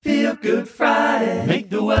Good Friday. Make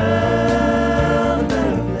the world a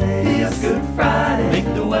better place. Feel Good Friday.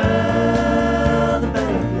 Make the world a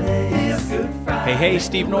better place. Feel Good Friday. Hey,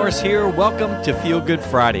 Steve Norris here. Welcome to Feel Good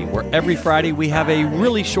Friday, where every Friday we have a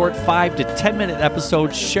really short 5 to 10 minute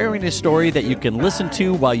episode sharing a story that you can listen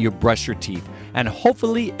to while you brush your teeth. And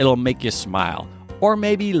hopefully it'll make you smile or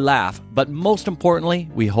maybe laugh. But most importantly,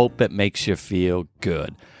 we hope it makes you feel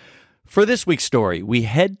good. For this week's story, we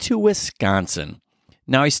head to Wisconsin.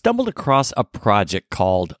 Now, I stumbled across a project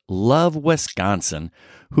called Love Wisconsin,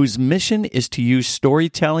 whose mission is to use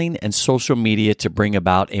storytelling and social media to bring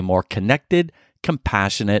about a more connected,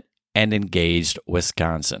 compassionate, and engaged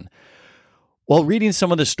Wisconsin. While reading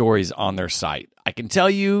some of the stories on their site, I can tell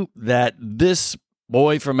you that this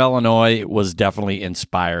boy from Illinois was definitely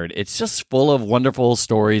inspired. It's just full of wonderful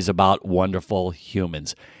stories about wonderful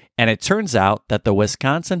humans. And it turns out that the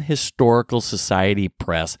Wisconsin Historical Society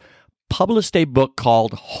Press published a book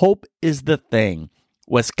called Hope is the Thing,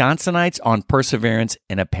 Wisconsinites on Perseverance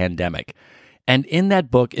in a Pandemic. And in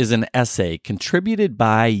that book is an essay contributed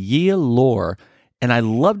by Yia Lohr, and I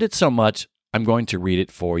loved it so much, I'm going to read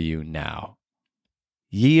it for you now.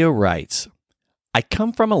 Yia writes, I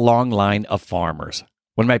come from a long line of farmers.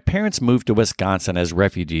 When my parents moved to Wisconsin as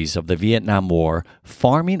refugees of the Vietnam War,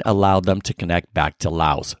 farming allowed them to connect back to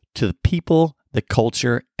Laos, to the people, the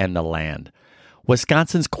culture, and the land.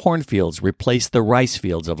 Wisconsin's cornfields replaced the rice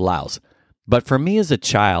fields of Laos. But for me as a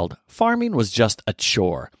child, farming was just a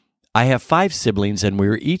chore. I have 5 siblings and we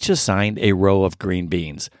were each assigned a row of green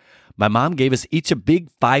beans. My mom gave us each a big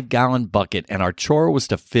 5-gallon bucket and our chore was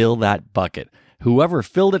to fill that bucket. Whoever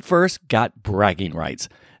filled it first got bragging rights.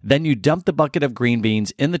 Then you dumped the bucket of green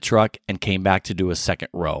beans in the truck and came back to do a second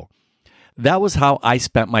row. That was how I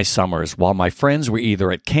spent my summers while my friends were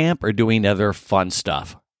either at camp or doing other fun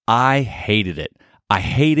stuff. I hated it. I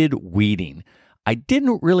hated weeding. I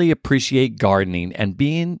didn't really appreciate gardening and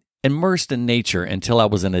being immersed in nature until I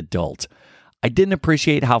was an adult. I didn't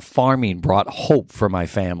appreciate how farming brought hope for my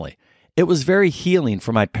family. It was very healing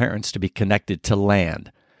for my parents to be connected to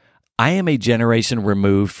land. I am a generation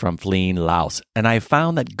removed from fleeing Laos, and I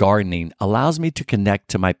found that gardening allows me to connect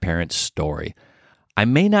to my parents' story. I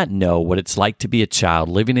may not know what it's like to be a child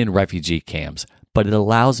living in refugee camps, but it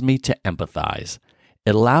allows me to empathize.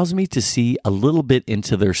 It allows me to see a little bit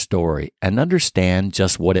into their story and understand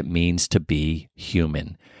just what it means to be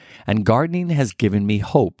human. And gardening has given me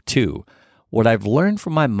hope, too. What I've learned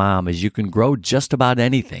from my mom is you can grow just about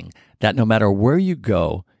anything, that no matter where you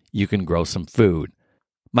go, you can grow some food.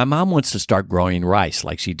 My mom wants to start growing rice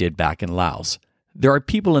like she did back in Laos. There are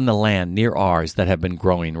people in the land near ours that have been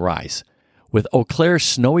growing rice. With Eau Claire's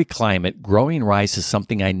snowy climate, growing rice is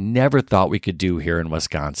something I never thought we could do here in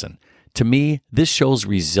Wisconsin. To me, this shows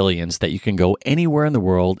resilience that you can go anywhere in the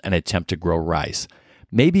world and attempt to grow rice.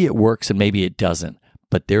 Maybe it works and maybe it doesn't,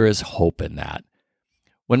 but there is hope in that.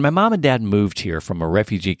 When my mom and dad moved here from a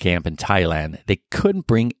refugee camp in Thailand, they couldn't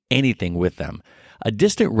bring anything with them. A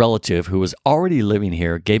distant relative who was already living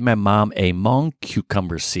here gave my mom a Hmong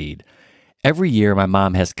cucumber seed. Every year, my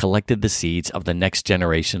mom has collected the seeds of the next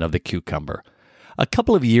generation of the cucumber. A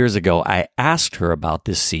couple of years ago, I asked her about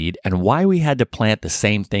this seed and why we had to plant the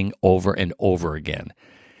same thing over and over again.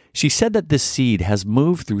 She said that this seed has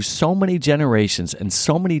moved through so many generations and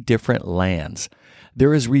so many different lands.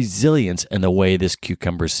 There is resilience in the way this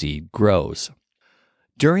cucumber seed grows.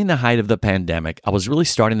 During the height of the pandemic, I was really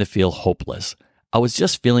starting to feel hopeless. I was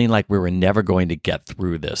just feeling like we were never going to get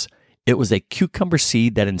through this. It was a cucumber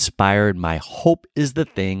seed that inspired my Hope is the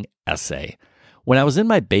Thing essay. When I was in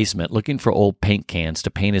my basement looking for old paint cans to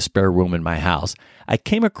paint a spare room in my house, I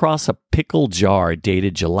came across a pickle jar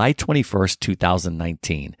dated July 21st,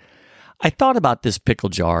 2019. I thought about this pickle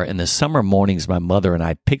jar in the summer mornings my mother and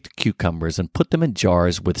I picked cucumbers and put them in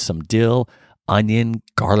jars with some dill, onion,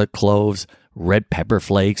 garlic cloves, red pepper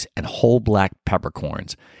flakes, and whole black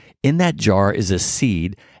peppercorns. In that jar is a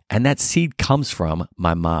seed, and that seed comes from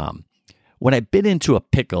my mom. When I bit into a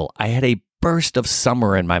pickle, I had a burst of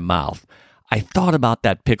summer in my mouth. I thought about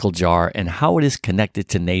that pickle jar and how it is connected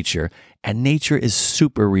to nature, and nature is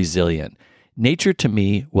super resilient. Nature, to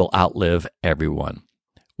me, will outlive everyone.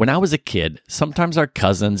 When I was a kid, sometimes our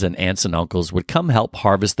cousins and aunts and uncles would come help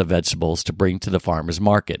harvest the vegetables to bring to the farmer's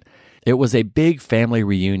market. It was a big family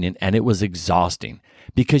reunion, and it was exhausting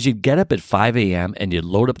because you'd get up at 5 a.m. and you'd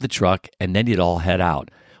load up the truck, and then you'd all head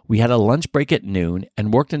out. We had a lunch break at noon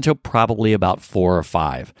and worked until probably about 4 or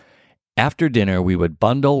 5. After dinner, we would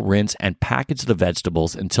bundle, rinse, and package the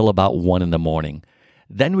vegetables until about 1 in the morning.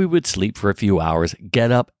 Then we would sleep for a few hours,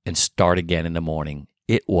 get up, and start again in the morning.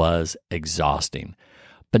 It was exhausting.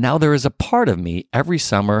 But now there is a part of me every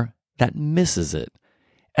summer that misses it.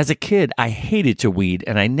 As a kid, I hated to weed,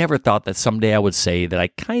 and I never thought that someday I would say that I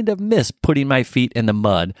kind of miss putting my feet in the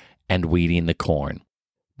mud and weeding the corn.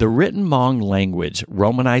 The written Hmong language,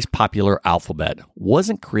 Romanized popular alphabet,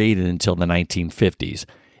 wasn't created until the 1950s.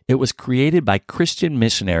 It was created by Christian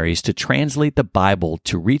missionaries to translate the Bible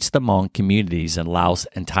to reach the Hmong communities in Laos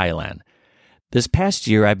and Thailand. This past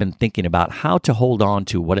year, I've been thinking about how to hold on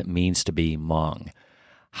to what it means to be Hmong.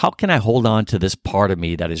 How can I hold on to this part of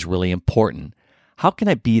me that is really important? How can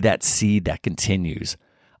I be that seed that continues?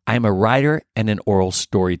 I am a writer and an oral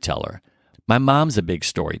storyteller. My mom's a big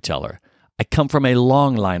storyteller. I come from a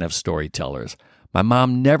long line of storytellers. My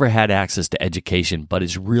mom never had access to education, but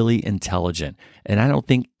is really intelligent, and I don't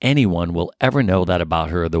think anyone will ever know that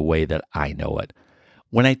about her the way that I know it.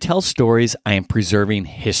 When I tell stories, I am preserving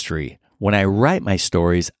history. When I write my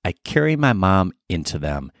stories, I carry my mom into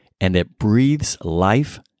them, and it breathes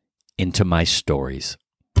life into my stories.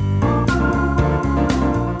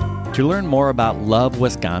 To learn more about Love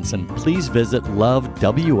Wisconsin, please visit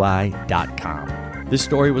lovewi.com. This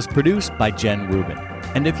story was produced by Jen Rubin.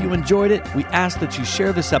 And if you enjoyed it, we ask that you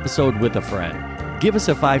share this episode with a friend. Give us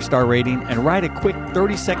a 5-star rating and write a quick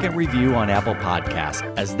 30-second review on Apple Podcasts,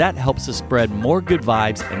 as that helps us spread more good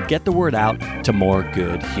vibes and get the word out to more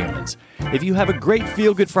good humans. If you have a great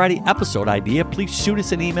Feel Good Friday episode idea, please shoot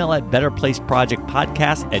us an email at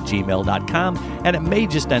betterplaceprojectpodcast@gmail.com, and it may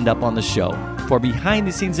just end up on the show. For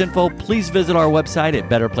behind-the-scenes info, please visit our website at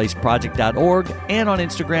betterplaceproject.org and on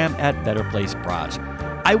Instagram at betterplaceproj.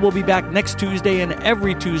 I will be back next Tuesday and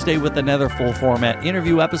every Tuesday with another full-format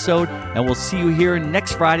interview episode, and we'll see you here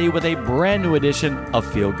next Friday with a brand new edition of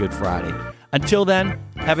Feel Good Friday. Until then,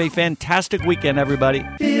 have a fantastic weekend, everybody.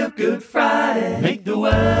 Feel Good Friday. Make the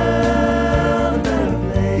world a better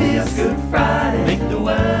place. Feel Good Friday. Make the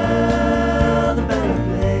world